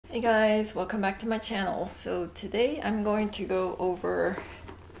Hey guys, welcome back to my channel. So today I'm going to go over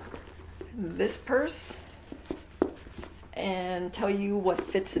this purse and tell you what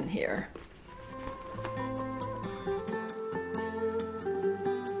fits in here.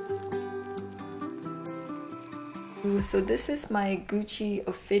 So this is my Gucci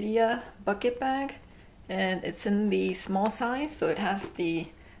Ophidia Bucket Bag, and it's in the small size, so it has the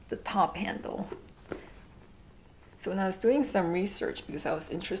top handle. So when I was doing some research, because I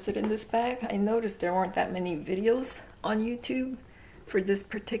was interested in this bag, I noticed there weren't that many videos on YouTube for this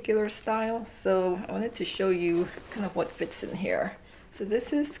particular style. So I wanted to show you kind of what fits in here. So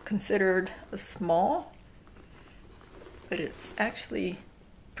this is considered a small, but it's actually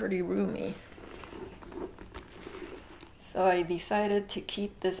pretty roomy. So I decided to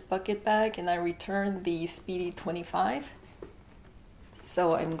keep this bucket bag and I returned the Speedy 25.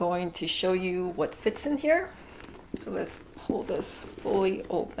 So I'm going to show you what fits in here. So let's pull this fully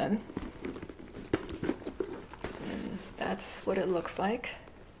open. And that's what it looks like.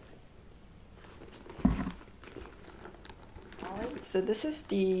 So this is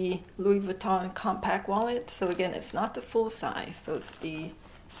the Louis Vuitton compact wallet. So again, it's not the full size, so it's the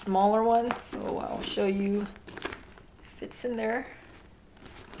smaller one. So I'll show you, fits in there.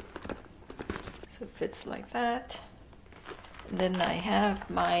 So it fits like that. And then I have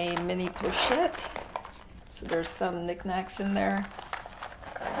my mini pochette. So there's some knickknacks in there.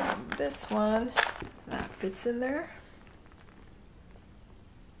 And this one, that fits in there.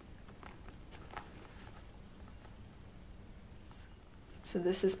 So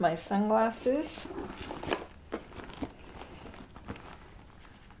this is my sunglasses.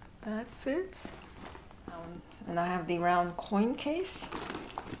 That fits. And I have the round coin case.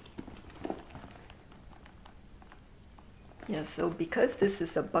 Yeah, so because this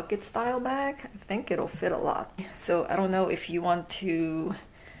is a bucket style bag, I think it'll fit a lot. So I don't know if you want to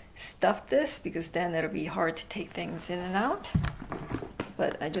stuff this, because then it'll be hard to take things in and out.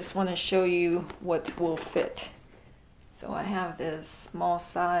 But I just want to show you what will fit. So I have this small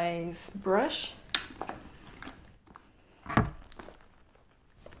size brush.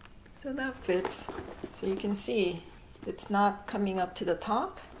 So that fits. So you can see it's not coming up to the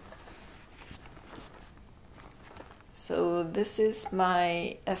top. So this is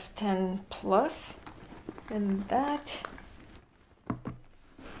my S10 Plus, and that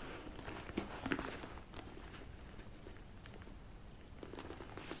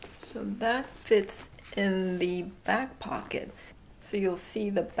fits in the back pocket. So you'll see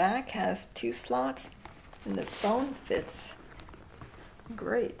the back has 2 slots and the phone fits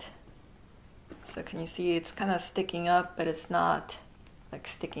great. So can you see it's kind of sticking up, but it's not like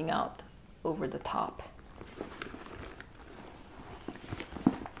sticking out over the top.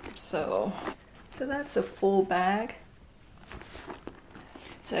 So that's a full bag.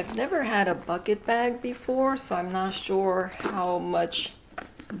 So I've never had a bucket bag before, so I'm not sure how much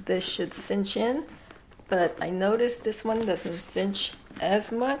this should cinch in, but I noticed this one doesn't cinch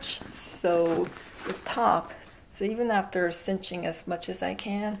as much. So the top, so even after cinching as much as I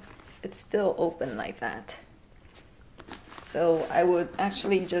can, it's still open like that. So I would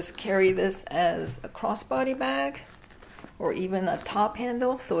actually just carry this as a crossbody bag, or even a top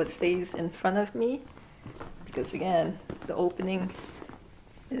handle, so it stays in front of me, because again, the opening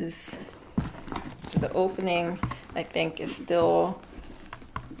I think is still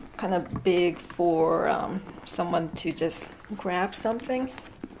kind of big for someone to just grab something.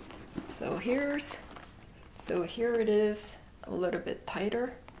 So here it is, a little bit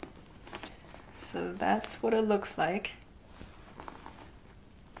tighter. So that's what it looks like.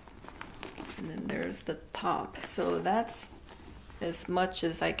 And then there's the top. So that's as much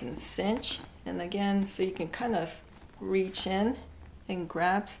as I can cinch. And again, so you can kind of reach in and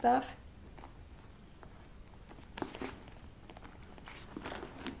grab stuff.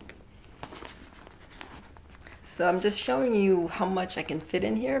 So I'm just showing you how much I can fit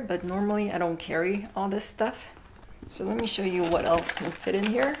in here, but normally I don't carry all this stuff. So let me show you what else can fit in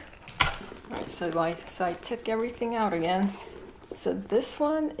here. All right, so I took everything out again. So this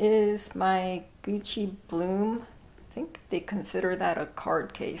one is my Gucci Bloom. I think they consider that a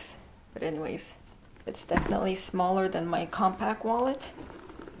card case. But anyways, it's definitely smaller than my compact wallet.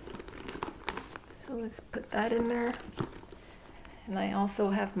 So let's put that in there. And I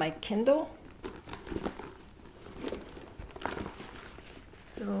also have my Kindle.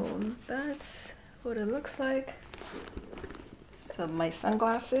 So that's what it looks like. So my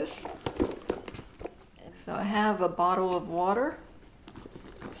sunglasses. So I have a bottle of water.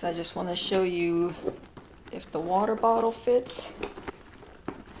 So I just want to show you if the water bottle fits.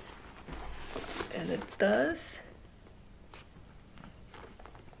 And it does.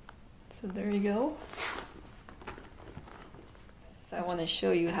 So there you go. So I want to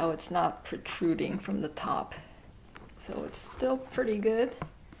show you how it's not protruding from the top. So it's still pretty good,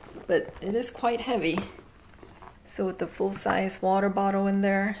 but it is quite heavy. So with the full-size water bottle in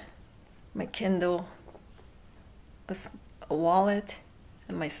there, my Kindle, a wallet,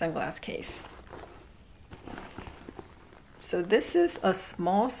 and my sunglass case. So this is a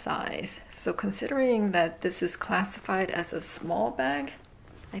small size. So considering that this is classified as a small bag,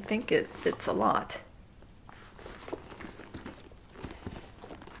 I think it fits a lot.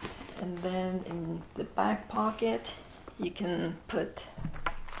 And then in the back pocket, you can put,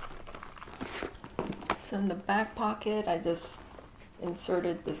 so in the back pocket, I just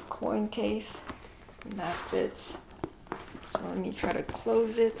inserted this coin case, and that fits. So let me try to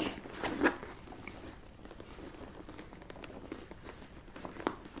close it.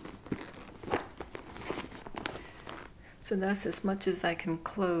 So that's as much as I can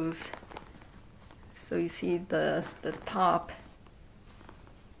close. So you see the top.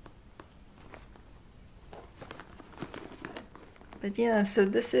 But yeah, so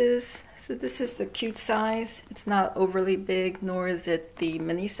this is the cute size. It's not overly big, nor is it the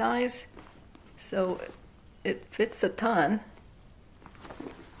mini size. So it fits a ton,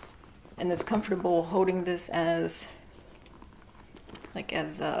 and it's comfortable holding this as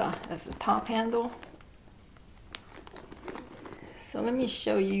a top handle. So let me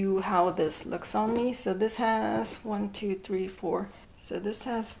show you how this looks on me. So this has 1, 2, 3, 4. So this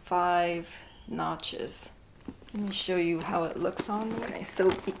has 5 notches. Let me show you how it looks on me. Okay, so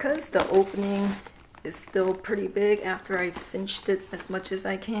because the opening is still pretty big after I've cinched it as much as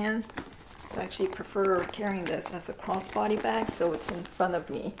I can, so I actually prefer carrying this as a crossbody bag so it's in front of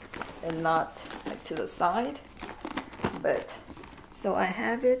me and not like to the side. But so I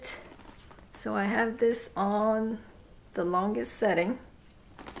have it, so I have this on the longest setting,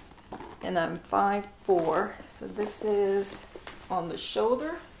 and I'm 5'4", so this is on the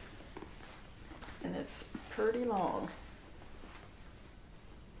shoulder, and it's pretty long.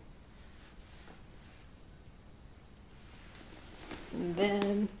 And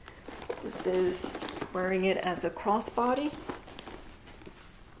then this is wearing it as a crossbody.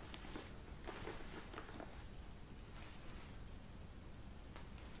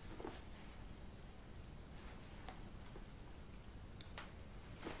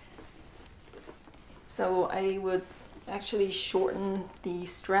 So I would actually shorten the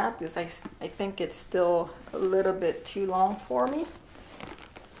strap because I think it's still a little bit too long for me.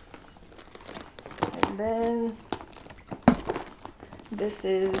 And then this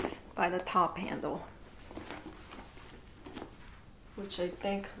is by the top handle, which I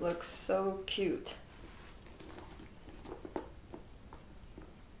think looks so cute.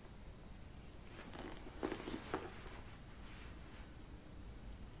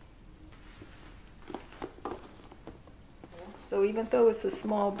 So even though it's a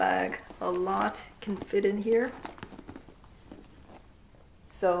small bag, a lot can fit in here.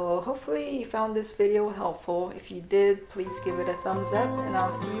 So hopefully you found this video helpful. If you did, please give it a thumbs up, and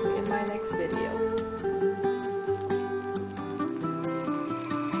I'll see you in my next video.